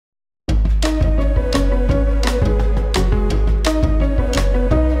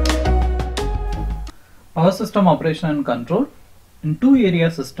Power system operation and control. In two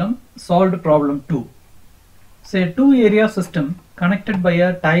area system, solved problem 2. Say a two area system connected by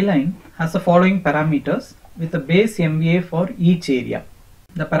a tie line has the following parameters with a base MVA for each area.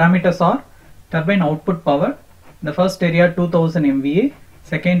 The parameters are turbine output power, the first area 2000 MVA,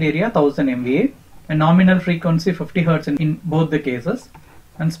 second area 1000 MVA, and nominal frequency 50 Hz in both the cases,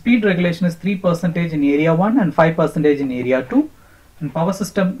 and speed regulation is 3% in area 1 and 5% in area 2, and power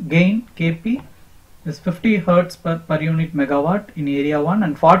system gain Kp is 50 Hz per unit megawatt in area 1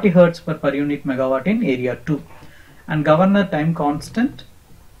 and 40 Hz per unit megawatt in area 2, and governor time constant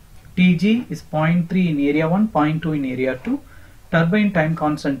Tg is 0.3 in area 1, 0.2 in area 2, turbine time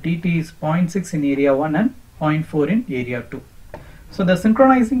constant Tt is 0.6 in area 1 and 0.4 in area 2. So the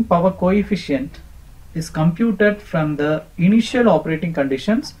synchronizing power coefficient is computed from the initial operating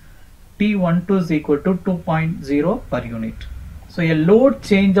conditions T12 is equal to 2.0 per unit. So a load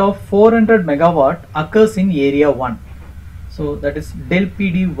change of 400 megawatt occurs in area 1. So that is del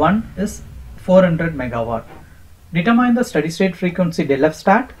PD1 is 400 megawatt. Determine the steady state frequency del F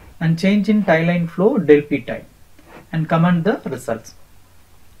stat and change in tie line flow del P tie and comment the results.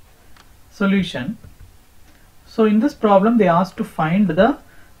 Solution. So in this problem they asked to find the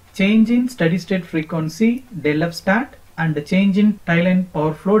change in steady state frequency del F stat and the change in tie line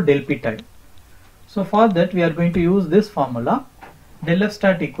power flow del P tie. So for that we are going to use this formula, del F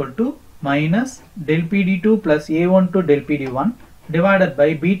stat equal to minus del PD2 plus A12 del PD1 divided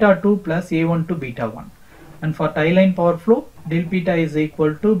by beta 2 plus A12 beta 1, and for tie line power flow del P tie is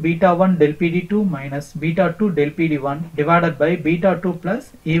equal to beta 1 del PD2 minus beta 2 del PD1 divided by beta 2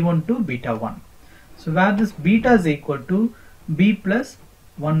 plus A12 beta 1. So where this beta is equal to B plus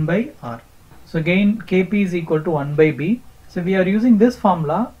 1 by R. So again Kp is equal to 1 by B. So we are using this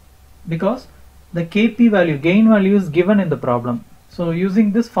formula because the Kp value, gain value is given in the problem. So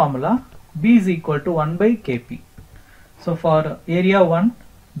using this formula, B is equal to 1 by Kp. So for area 1,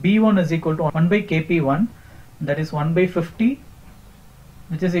 B1 is equal to 1 by Kp1, that is 1 by 50,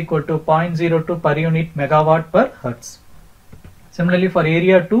 which is equal to 0.02 per unit megawatt per Hertz. Similarly for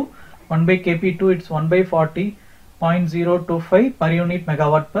area 2, 1 by Kp2 it's 1 by 40, 0.025 per unit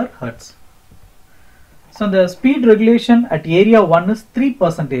megawatt per Hertz. So the speed regulation at area 1 is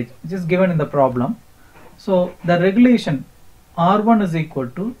 3%, which is given in the problem. So the regulation R1 is equal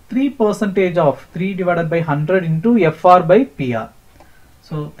to 3% of 3 divided by 100 into Fr by Pr.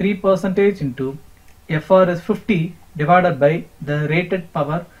 So 3% into Fr is 50 divided by the rated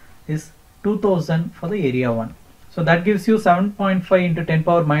power is 2000 for the area 1. So that gives you 7.5 into 10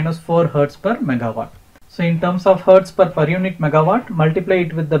 power minus 4 Hz per megawatt. So in terms of Hz per unit megawatt, multiply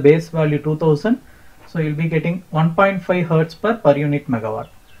it with the base value 2000. So you'll be getting 1.5 Hz per unit megawatt.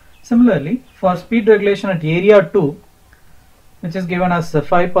 Similarly, for speed regulation at area 2, which is given as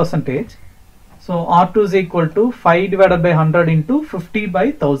 5%, so R2 is equal to 5 divided by 100 into 50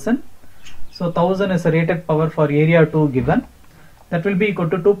 by 1000. So 1000 is a rated power for area 2 given. That will be equal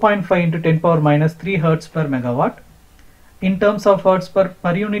to 2.5 into 10 power minus 3 Hz per megawatt. In terms of Hz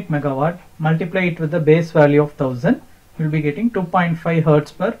per unit megawatt, multiply it with the base value of 1000. You will be getting 2.5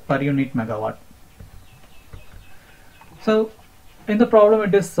 Hz per unit megawatt. So in the problem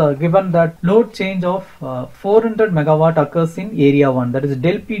it is given that load change of 400 megawatt occurs in area 1, that is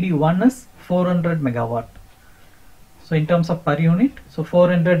del PD1 is 400 megawatt. So in terms of per unit, so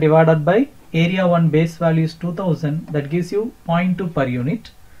 400 divided by area 1 base value is 2000, that gives you 0.2 per unit.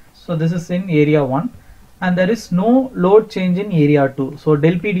 So this is in area 1 and there is no load change in area 2. So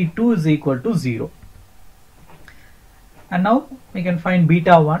del PD2 is equal to 0. And now we can find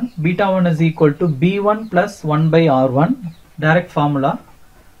beta 1. Beta 1 is equal to B1 plus 1 by R1, direct formula.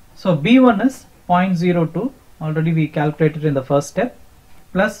 So B1 is 0.02, already we calculated in the first step,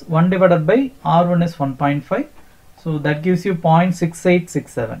 plus 1 divided by R1 is 1.5. So that gives you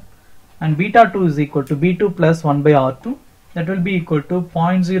 0.6867. And beta 2 is equal to B2 plus 1 by R2, that will be equal to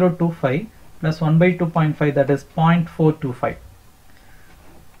 0.025 plus 1 by 2.5, that is 0.425.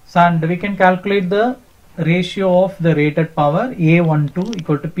 So and we can calculate the ratio of the rated power A12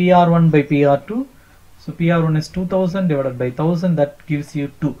 equal to PR1 by PR2. So PR1 is 2000 divided by 1000, that gives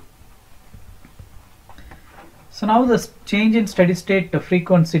you 2. So now the change in steady state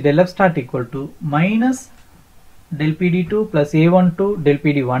frequency del F stat equal to minus del PD2 plus A12 del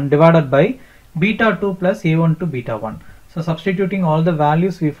PD1 divided by beta 2 plus A12 beta 1. So substituting all the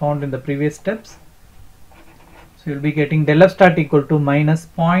values we found in the previous steps, so you will be getting del F stat equal to minus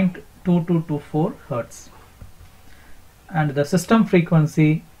 0.2224 Hz, and the system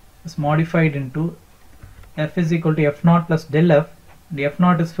frequency is modified into F is equal to F0 plus del F. The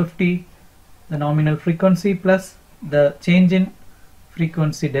F0 is 50, the nominal frequency plus the change in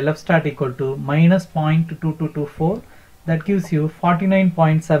frequency del F stat equal to minus 0.2224, that gives you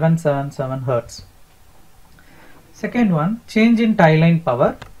 49.777 Hertz. Second one, change in tie line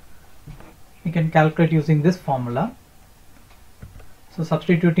power. We can calculate using this formula. So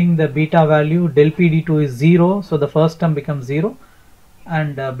substituting the beta value, del PD2 is 0, so the first term becomes 0,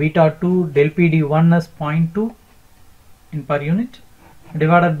 and beta 2 del PD1 is 0.2 in per unit,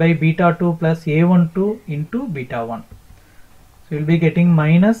 divided by beta 2 plus A12 into beta 1. So you will be getting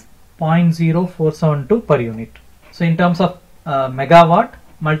minus 0.0472 per unit. So in terms of megawatt,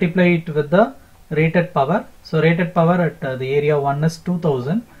 multiply it with the rated power. So rated power at the area 1 is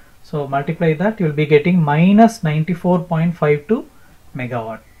 2000. So multiply that, you will be getting minus 94.52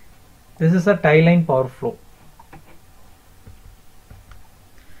 megawatt. This is a tie line power flow.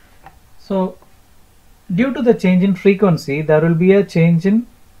 So due to the change in frequency, there will be a change in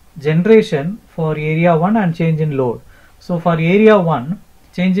generation for area 1 and change in load. So for area 1,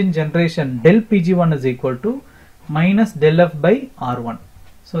 change in generation del Pg1 is equal to minus del F by R1.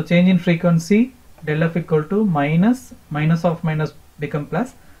 So change in frequency, del F equal to minus of minus become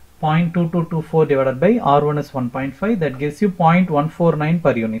plus, 0.2224 divided by R1 is 1.5, that gives you 0.149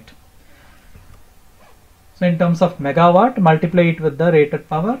 per unit. So in terms of megawatt, multiply it with the rated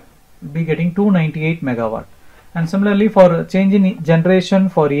power, we'll be getting 298 megawatt. And similarly for change in generation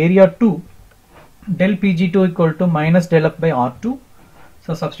for area 2, del Pg2 equal to minus del F by R2.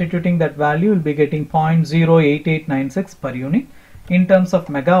 So substituting that value, will be getting 0.08896 per unit. In terms of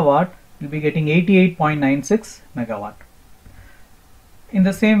megawatt, we'll be getting 88.96 megawatt. In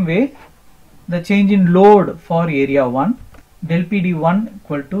the same way, the change in load for area 1, del PD1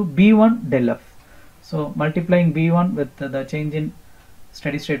 equal to B1 del F. So multiplying B1 with the change in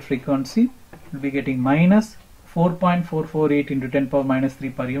steady state frequency, will be getting minus 4.448 into 10 power minus 3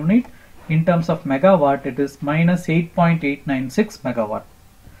 per unit. In terms of megawatt, it is minus 8.896 megawatt.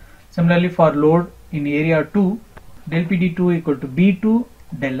 Similarly for load in area 2, del PD2 equal to B2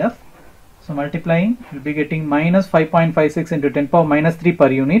 del F. So multiplying, you will be getting minus 5.56 into 10 power minus 3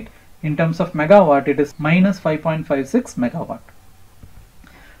 per unit. In terms of megawatt, it is minus 5.56 megawatt.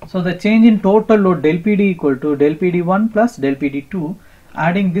 So the change in total load del PD equal to del PD1 plus del PD2.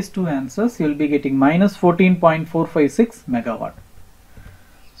 Adding these two answers, you will be getting minus 14.456 megawatt.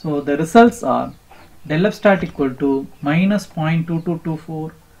 So the results are del F stat equal to minus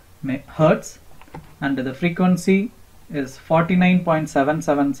 0.2224 Hertz, and the frequency is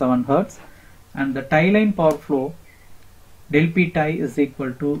 49.777 Hertz, and the tie line power flow del P tie is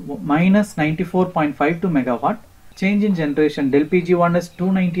equal to minus 94.52 megawatt. Change in generation, del Pg1 is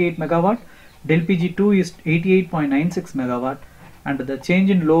 298 megawatt, del Pg2 is 88.96 megawatt, and the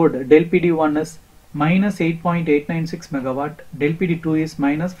change in load del PD1 is minus 8.896 megawatt, del PD2 is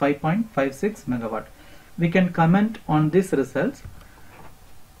minus 5.56 megawatt. We can comment on these results.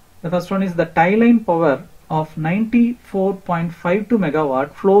 The first one is the tie line power of 94.52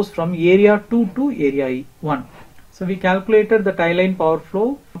 megawatt flows from area 2 to area 1. So we calculated the tie line power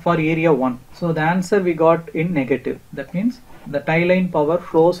flow for area 1. So the answer we got in negative. That means the tie line power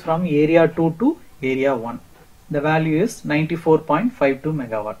flows from area 2 to area 1. The value is 94.52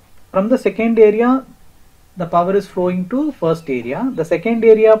 megawatt. From the second area, the power is flowing to first area. The second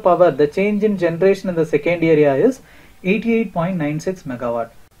area power, the change in generation in the second area is 88.96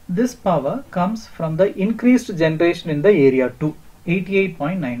 megawatt. This power comes from the increased generation in the area 2,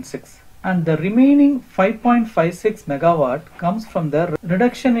 88.96. And the remaining 5.56 megawatt comes from the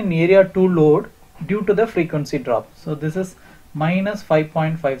reduction in area 2 load due to the frequency drop. So this is minus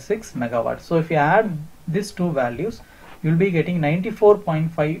 5.56 megawatt. So if you add these two values, you will be getting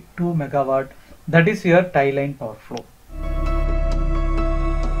 94.52 megawatt. That is your tie line power flow.